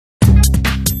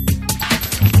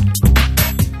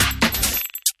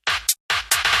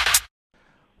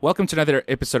Welcome to another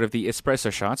episode of the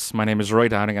Espresso Shots. My name is Roy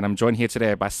Downing, and I'm joined here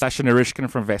today by Sasha Naryshkine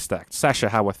from Vestact. Sasha,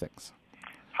 how are things?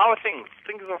 How are things?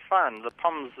 Things are fine. The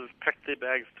Poms have packed their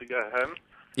bags to go home.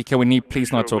 Can we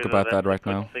please not Sure talk about that that's a right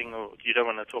good now? thing, or you don't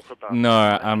want to talk about No,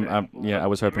 it? I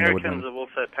was hoping they would Americans win. have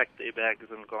also packed their bags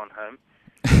and gone home,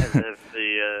 as have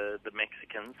the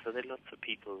Mexicans. So there are lots of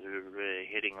people who are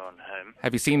heading on home.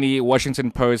 Have you seen the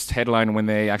Washington Post headline when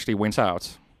they actually went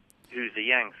out? Who's the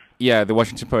Yanks? Yeah, the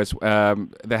Washington Post.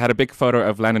 They had a big photo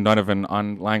of Landon Donovan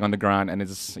lying on the ground and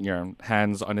his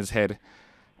hands on his head,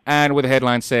 and with a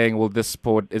headline saying, "Well, this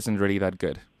sport isn't really that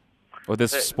good," or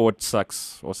 "This sport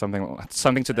sucks," or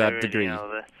something to that degree.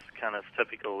 That's kind of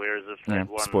typical. Whereas if Yeah, they'd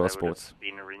won, spoil they sports. would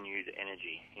have been a renewed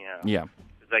energy. Yeah.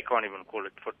 They can't even call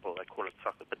it football; they call it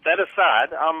soccer. But that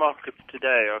aside, our markets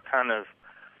today are kind of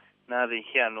neither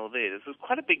here nor there. This was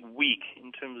quite a big week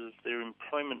in terms of their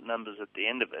employment numbers at the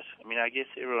end of it. I mean, I guess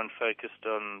everyone focused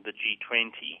on the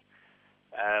G20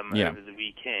 over the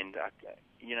weekend. I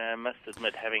must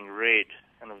admit, having read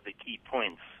kind of the key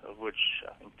points, of which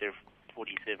I think there are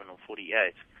 47 or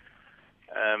 48,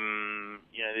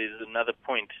 there's another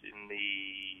point in the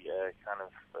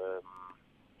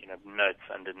notes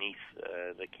underneath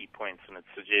the key points, and it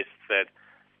suggests that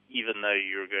even though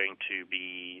you're going to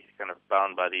be kind of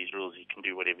bound by these rules, you can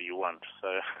do whatever you want.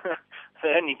 So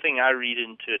the only thing I read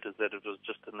into it is that it was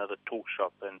just another talk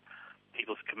shop, and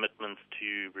people's commitments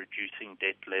to reducing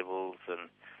debt levels, and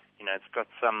it's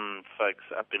got some folks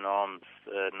up in arms,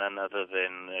 none other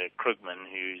than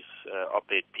Krugman, whose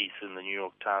op-ed piece in the New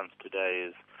York Times today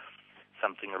is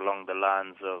something along the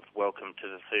lines of "Welcome to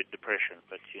the Third Depression."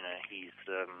 But he's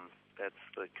that's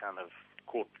the kind of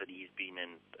court that he's been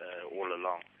in all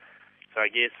along. So I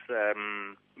guess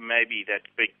maybe that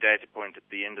big data point at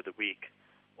the end of the week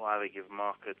will either give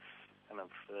markets kind of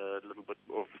a little bit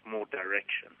of more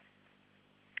direction.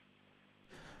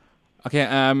 Okay.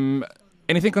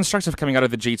 Anything constructive coming out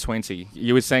of the G20?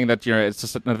 You were saying that it's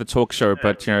just another talk show,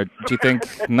 but do you think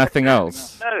nothing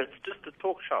else? No, it's just a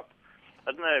talk shop.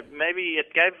 I don't know. Maybe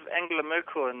it gave Angela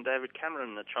Merkel and David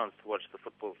Cameron the chance to watch the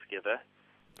football together.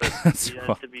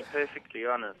 But to be perfectly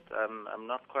honest, I'm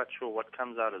not quite sure what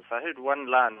comes out of this. I heard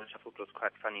one line which I thought was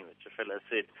quite funny, which a fellow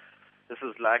said, "This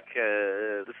is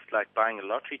like buying a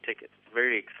lottery ticket. It's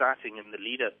very exciting in the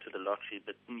lead up to the lottery,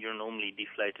 but you're normally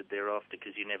deflated thereafter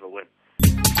because you never win."